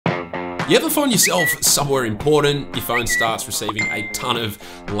You ever find yourself somewhere important, your phone starts receiving a ton of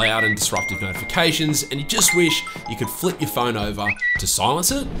loud and disruptive notifications, and you just wish you could flip your phone over to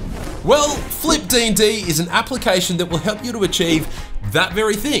silence it? Well, Flip D&D is an application that will help you to achieve that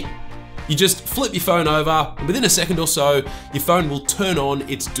very thing. You just flip your phone over, and within a second or so, your phone will turn on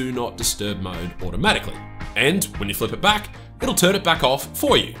its Do Not Disturb mode automatically. And when you flip it back, it'll turn it back off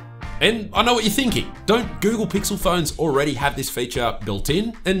for you. And I know what you're thinking, don't Google Pixel phones already have this feature built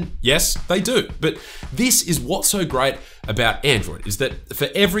in? And yes, they do. But this is what's so great about Android, is that for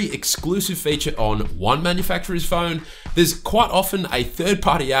every exclusive feature on one manufacturer's phone, there's quite often a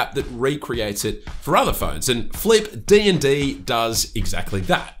third-party app that recreates it for other phones. And Flip D&D does exactly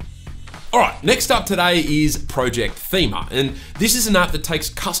that. All right, next up today is Project Themer, and this is an app that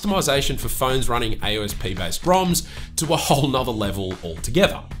takes customization for phones running AOSP-based ROMs to a whole nother level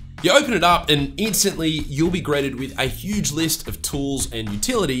altogether. You open it up and instantly you'll be greeted with a huge list of tools and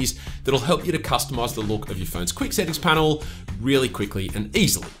utilities that'll help you to customize the look of your phone's quick settings panel really quickly and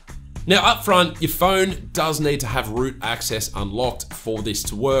easily. Now up front, your phone does need to have root access unlocked for this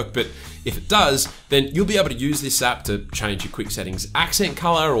to work, but if it does, then you'll be able to use this app to change your quick settings accent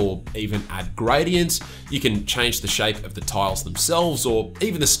color or even add gradients. You can change the shape of the tiles themselves or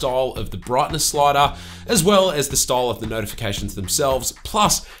even the style of the brightness slider, as well as the style of the notifications themselves,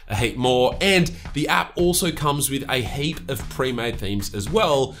 plus a heap more. And the app also comes with a heap of pre-made themes as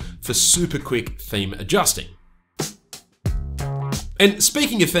well for super quick theme adjusting. And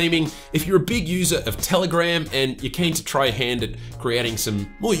speaking of theming, if you're a big user of Telegram and you're keen to try a hand at creating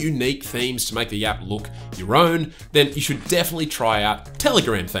some more unique themes to make the app look your own, then you should definitely try out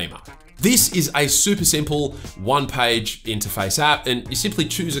Telegram Themer. This is a super simple one-page interface app, and you simply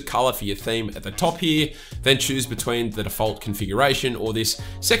choose a color for your theme at the top here, then choose between the default configuration or this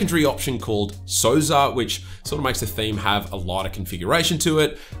secondary option called Sosa, which sort of makes the theme have a lighter configuration to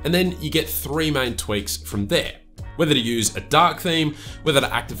it, and then you get three main tweaks from there. Whether to use a dark theme, whether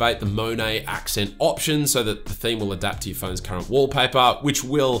to activate the Monet accent option so that the theme will adapt to your phone's current wallpaper, which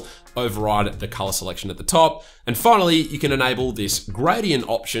will override the color selection at the top. And finally, you can enable this gradient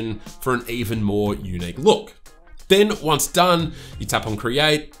option for an even more unique look. Then once done, you tap on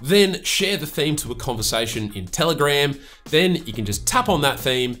create, then share the theme to a conversation in Telegram. Then you can just tap on that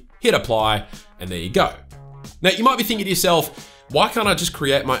theme, hit apply, and there you go. Now you might be thinking to yourself, why can't I just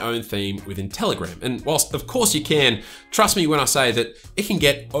create my own theme within Telegram? And whilst of course you can, trust me when I say that it can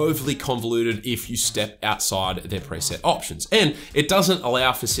get overly convoluted if you step outside their preset options. And it doesn't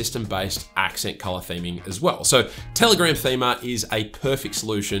allow for system-based accent color theming as well. So Telegram Themer is a perfect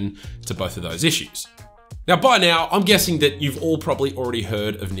solution to both of those issues. Now by now, I'm guessing that you've all probably already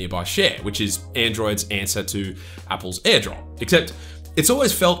heard of Nearby Share, which is Android's answer to Apple's AirDrop, except it's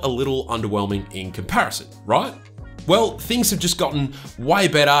always felt a little underwhelming in comparison, right? Well, things have just gotten way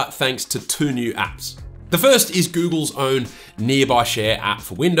better thanks to two new apps. The first is Google's own Nearby Share app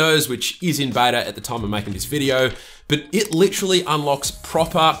for Windows, which is in beta at the time of making this video, but it literally unlocks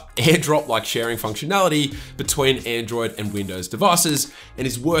proper AirDrop-like sharing functionality between Android and Windows devices and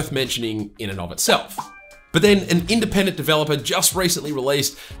is worth mentioning in and of itself. But then an independent developer just recently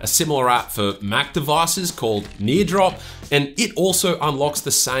released a similar app for Mac devices called NearDrop, and it also unlocks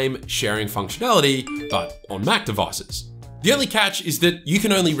the same sharing functionality, but on Mac devices. The only catch is that you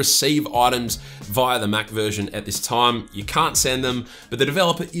can only receive items via the Mac version at this time. You can't send them, but the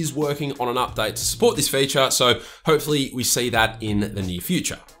developer is working on an update to support this feature, so hopefully we see that in the near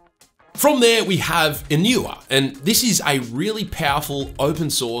future. From there, we have Inure, and this is a really powerful open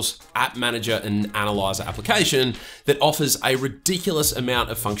source app manager and analyzer application that offers a ridiculous amount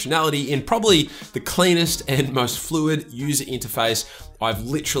of functionality in probably the cleanest and most fluid user interface I've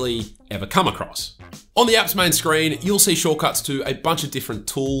literally ever come across. On the app's main screen, you'll see shortcuts to a bunch of different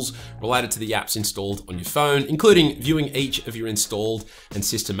tools related to the apps installed on your phone, including viewing each of your installed and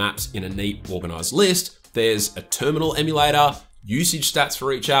system apps in a neat, organized list. There's a terminal emulator, usage stats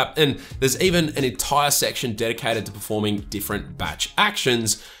for each app, and there's even an entire section dedicated to performing different batch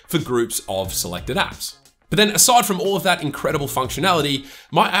actions for groups of selected apps. But then aside from all of that incredible functionality,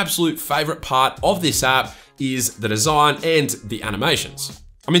 my absolute favorite part of this app is the design and the animations.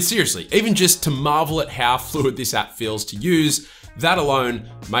 I mean, seriously, even just to marvel at how fluid this app feels to use, that alone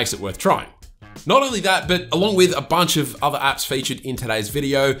makes it worth trying. Not only that, but along with a bunch of other apps featured in today's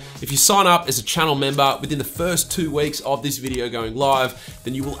video, if you sign up as a channel member within the first 2 weeks of this video going live,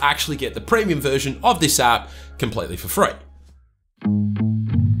 then you will actually get the premium version of this app completely for free.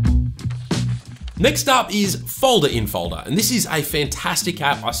 Next up is Folder in Folder, and this is a fantastic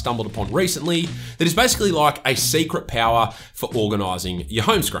app I stumbled upon recently that is basically like a secret power for organizing your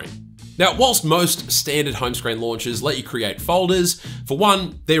home screen. Now, whilst most standard home screen launchers let you create folders, For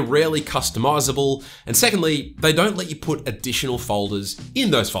one, they're rarely customizable, and secondly, they don't let you put additional folders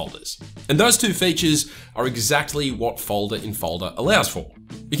in those folders. And those two features are exactly what Folder in Folder allows for.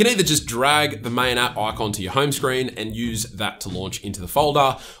 You can either just drag the main app icon to your home screen and use that to launch into the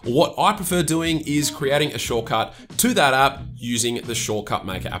folder, or what I prefer doing is creating a shortcut to that app using the Shortcut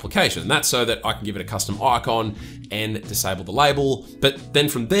Maker application. And that's so that I can give it a custom icon and disable the label. But then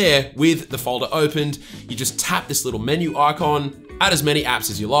from there, with the folder opened, you just tap this little menu icon, add as many apps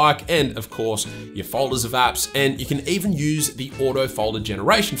as you like, and of course, your folders of apps, and you can even use the auto folder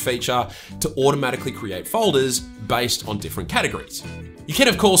generation feature to automatically create folders based on different categories. You can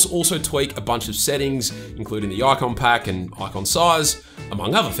of course also tweak a bunch of settings, including the icon pack and icon size,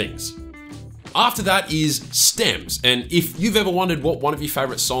 among other things. After that is Stemz, and if you've ever wondered what one of your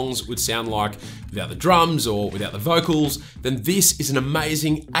favorite songs would sound like without the drums or without the vocals, then this is an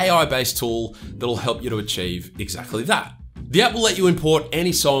amazing AI-based tool that'll help you to achieve exactly that. The app will let you import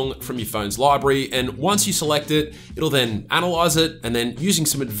any song from your phone's library, and once you select it, it'll then analyze it, and then using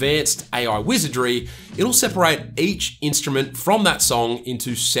some advanced AI wizardry, it'll separate each instrument from that song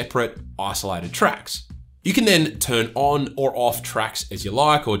into separate isolated tracks. You can then turn on or off tracks as you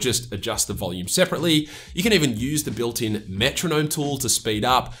like, or just adjust the volume separately. You can even use the built-in metronome tool to speed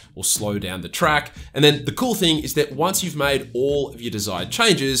up or slow down the track. And then the cool thing is that once you've made all of your desired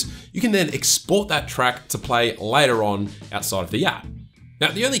changes, you can then export that track to play later on outside of the app. Now,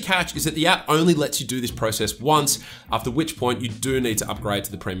 the only catch is that the app only lets you do this process once, after which point you do need to upgrade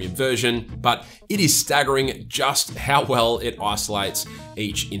to the premium version, but it is staggering just how well it isolates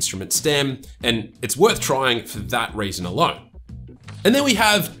each instrument stem, and it's worth trying for that reason alone. And then we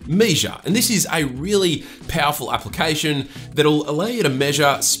have Meesure, and this is a really powerful application that'll allow you to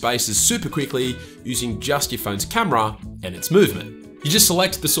measure spaces super quickly using just your phone's camera and its movement. You just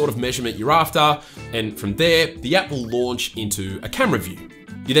select the sort of measurement you're after, and from there, the app will launch into a camera view.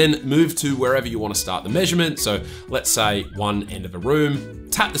 You then move to wherever you want to start the measurement. So let's say one end of a room,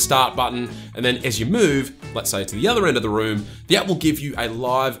 tap the start button, and then as you move, let's say to the other end of the room, the app will give you a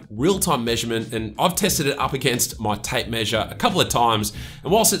live real-time measurement. And I've tested it up against my tape measure a couple of times.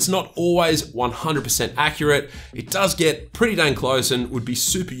 And whilst it's not always 100% accurate, it does get pretty dang close and would be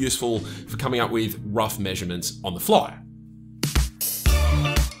super useful for coming up with rough measurements on the fly.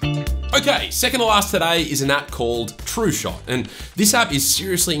 Okay, second to last today is an app called TrueShot, and this app is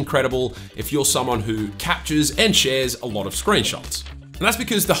seriously incredible if you're someone who captures and shares a lot of screenshots. And that's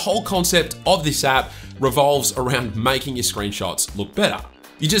because the whole concept of this app revolves around making your screenshots look better.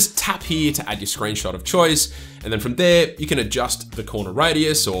 You just tap here to add your screenshot of choice, and then from there, you can adjust the corner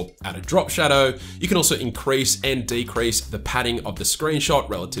radius or add a drop shadow. You can also increase and decrease the padding of the screenshot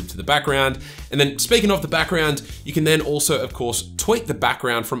relative to the background. And then speaking of the background, you can then also, of course, tweak the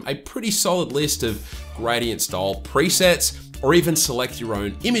background from a pretty solid list of gradient style presets, or even select your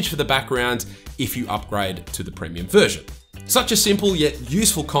own image for the background if you upgrade to the premium version. Such a simple yet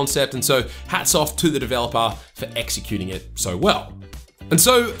useful concept, and so hats off to the developer for executing it so well. And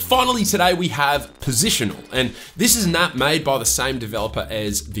so finally today we have Positional, and this is an app made by the same developer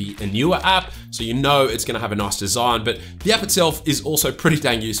as the Inure app, so you know it's gonna have a nice design, but the app itself is also pretty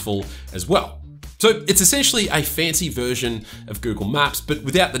dang useful as well. So it's essentially a fancy version of Google Maps, but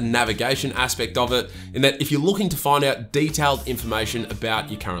without the navigation aspect of it, in that if you're looking to find out detailed information about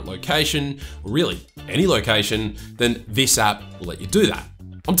your current location, or really any location, then this app will let you do that.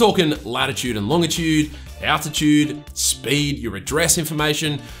 I'm talking latitude and longitude, altitude, speed, your address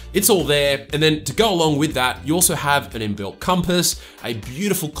information, it's all there. And then to go along with that, you also have an inbuilt compass, a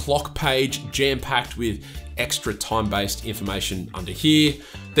beautiful clock page jam-packed with extra time-based information under here.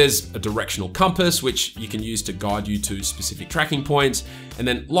 There's a directional compass, which you can use to guide you to specific tracking points. And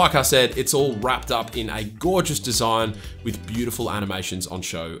then, like I said, it's all wrapped up in a gorgeous design with beautiful animations on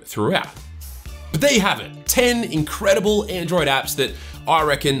show throughout. But there you have it, 10 incredible Android apps that I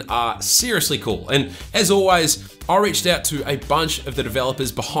reckon are seriously cool. And as always, I reached out to a bunch of the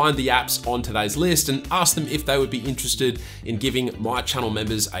developers behind the apps on today's list and asked them if they would be interested in giving my channel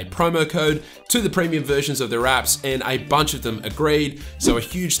members a promo code to the premium versions of their apps, and a bunch of them agreed. So a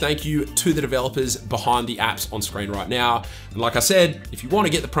huge thank you to the developers behind the apps on screen right now. And like I said, if you want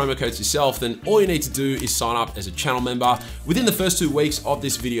to get the promo codes yourself, then all you need to do is sign up as a channel member within the first 2 weeks of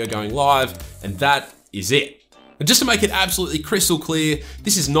this video going live, and that is it. And just to make it absolutely crystal clear,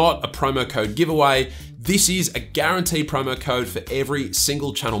 this is not a promo code giveaway. This is a guaranteed promo code for every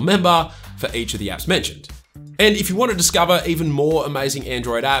single channel member for each of the apps mentioned. And if you want to discover even more amazing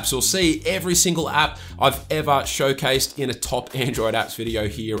Android apps or see every single app I've ever showcased in a top Android apps video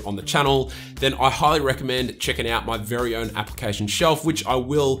here on the channel, then I highly recommend checking out my very own application shelf, which I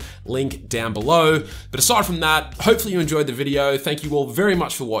will link down below. But aside from that, hopefully you enjoyed the video. Thank you all very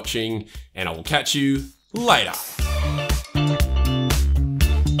much for watching, and I will catch you later.